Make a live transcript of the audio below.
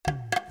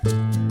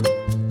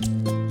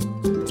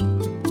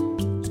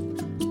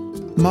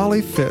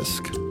Molly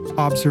Fisk,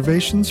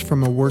 Observations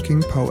from a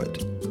Working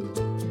Poet.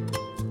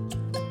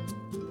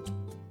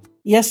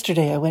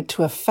 Yesterday I went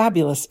to a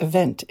fabulous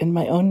event in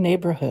my own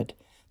neighborhood,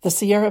 the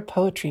Sierra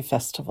Poetry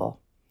Festival.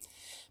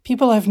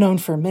 People I've known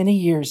for many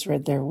years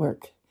read their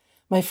work.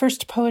 My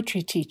first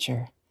poetry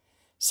teacher,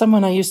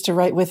 someone I used to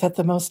write with at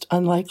the most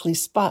unlikely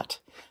spot,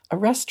 a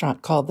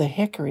restaurant called the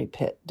Hickory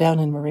Pit down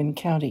in Marin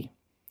County.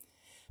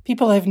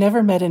 People I've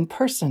never met in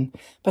person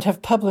but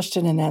have published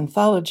in an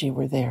anthology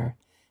were there,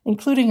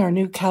 including our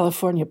new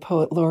California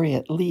Poet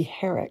Laureate Lee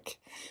Herrick,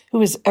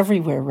 who is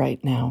everywhere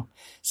right now,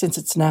 since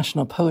it's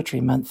National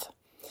Poetry Month.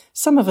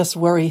 Some of us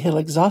worry he'll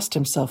exhaust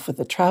himself with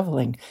the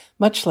traveling,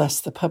 much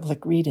less the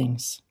public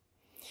readings.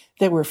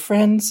 There were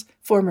friends,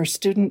 former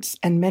students,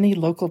 and many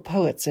local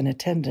poets in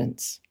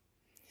attendance.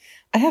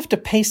 I have to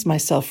pace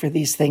myself for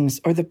these things,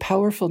 or the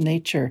powerful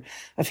nature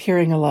of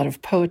hearing a lot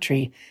of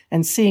poetry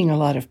and seeing a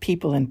lot of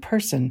people in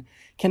person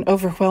can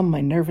overwhelm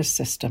my nervous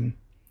system.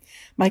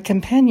 My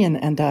companion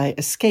and I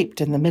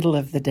escaped in the middle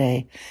of the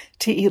day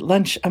to eat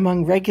lunch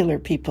among regular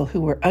people who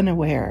were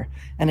unaware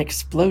an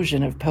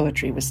explosion of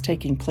poetry was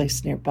taking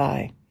place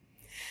nearby.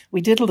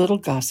 We did a little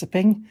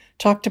gossiping,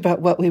 talked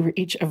about what we were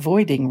each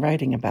avoiding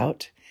writing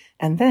about,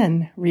 and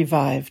then,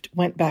 revived,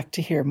 went back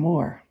to hear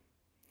more.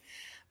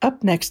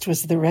 Up next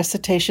was the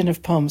recitation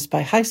of poems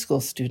by high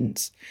school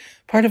students,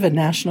 part of a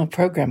national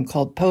program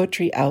called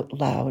Poetry Out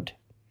Loud.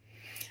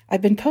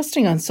 I've been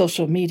posting on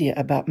social media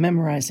about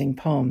memorizing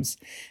poems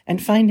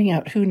and finding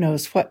out who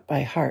knows what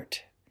by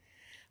heart.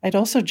 I'd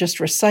also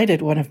just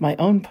recited one of my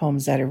own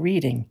poems at a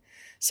reading,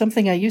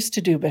 something I used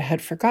to do but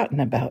had forgotten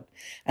about,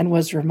 and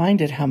was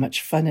reminded how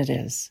much fun it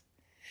is.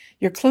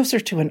 You're closer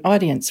to an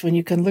audience when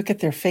you can look at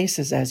their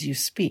faces as you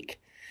speak.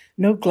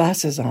 No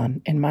glasses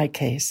on, in my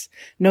case,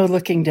 no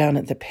looking down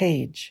at the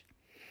page.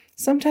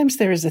 Sometimes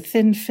there is a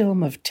thin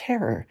film of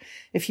terror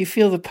if you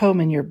feel the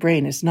poem in your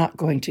brain is not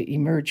going to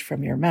emerge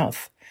from your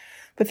mouth.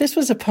 But this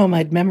was a poem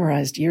I'd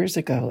memorized years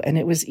ago, and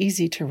it was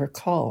easy to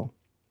recall.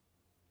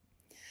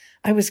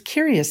 I was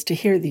curious to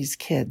hear these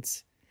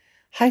kids.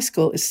 High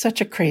school is such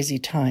a crazy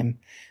time,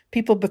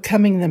 people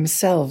becoming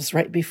themselves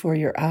right before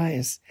your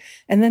eyes,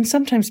 and then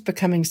sometimes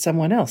becoming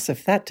someone else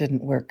if that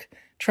didn't work,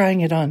 trying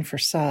it on for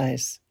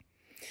size.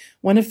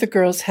 One of the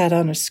girls had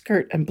on a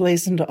skirt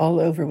emblazoned all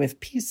over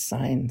with peace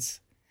signs.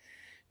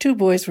 2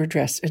 boys were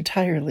dressed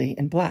entirely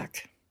in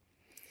black.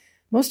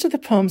 Most of the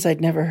poems I'd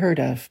never heard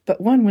of,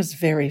 but one was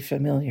very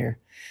familiar,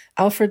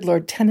 Alfred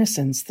Lord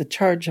Tennyson's The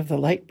Charge of the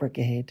Light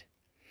Brigade.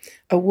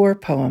 A war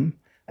poem,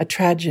 a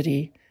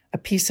tragedy, a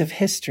piece of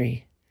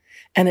history.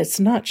 And it's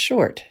not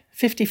short,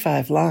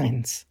 55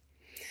 lines.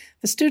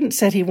 The student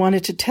said he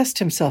wanted to test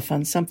himself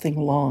on something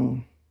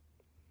long.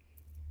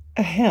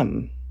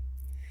 Ahem.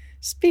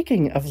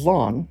 Speaking of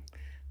long,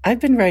 I've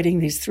been writing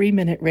these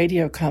 3-minute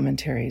radio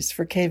commentaries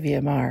for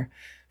KVMR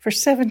for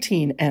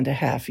 17 and a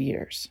half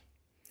years.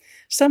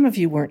 Some of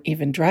you weren't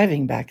even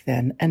driving back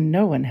then, and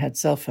no one had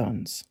cell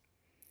phones.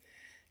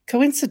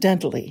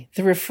 Coincidentally,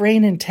 the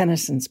refrain in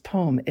Tennyson's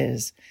poem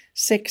is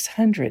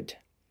 600.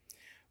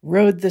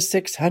 Rode the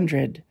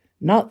 600,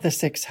 not the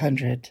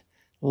 600,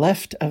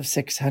 left of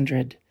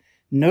 600,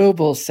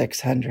 noble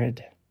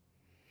 600.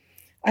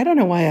 I don't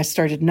know why I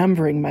started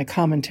numbering my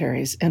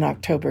commentaries in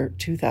October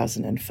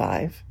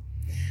 2005.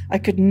 I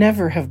could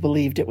never have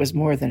believed it was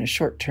more than a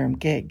short-term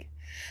gig.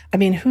 I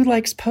mean, who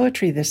likes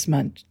poetry this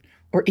month,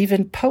 or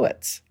even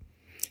poets?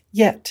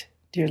 Yet,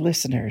 dear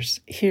listeners,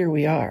 here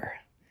we are.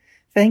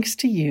 Thanks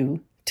to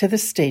you, to the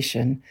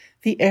station,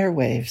 the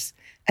airwaves,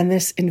 and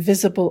this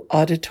invisible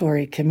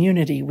auditory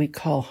community we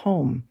call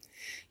home,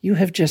 you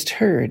have just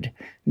heard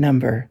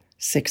number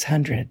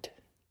 600.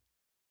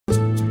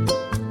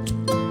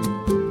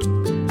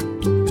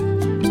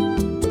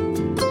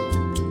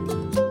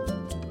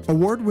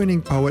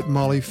 Award-winning poet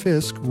Molly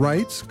Fisk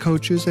writes,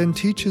 coaches, and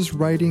teaches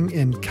writing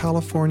in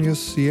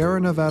California's Sierra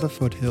Nevada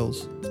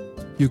foothills.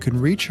 You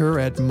can reach her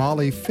at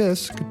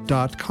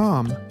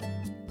mollyfisk.com.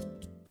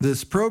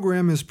 This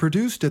program is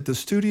produced at the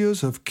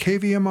studios of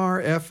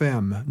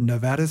KVMR-FM,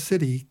 Nevada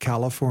City,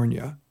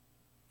 California.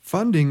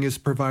 Funding is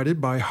provided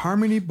by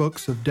Harmony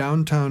Books of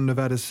downtown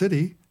Nevada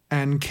City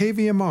and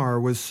KVMR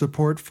with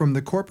support from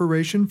the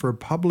Corporation for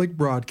Public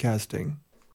Broadcasting.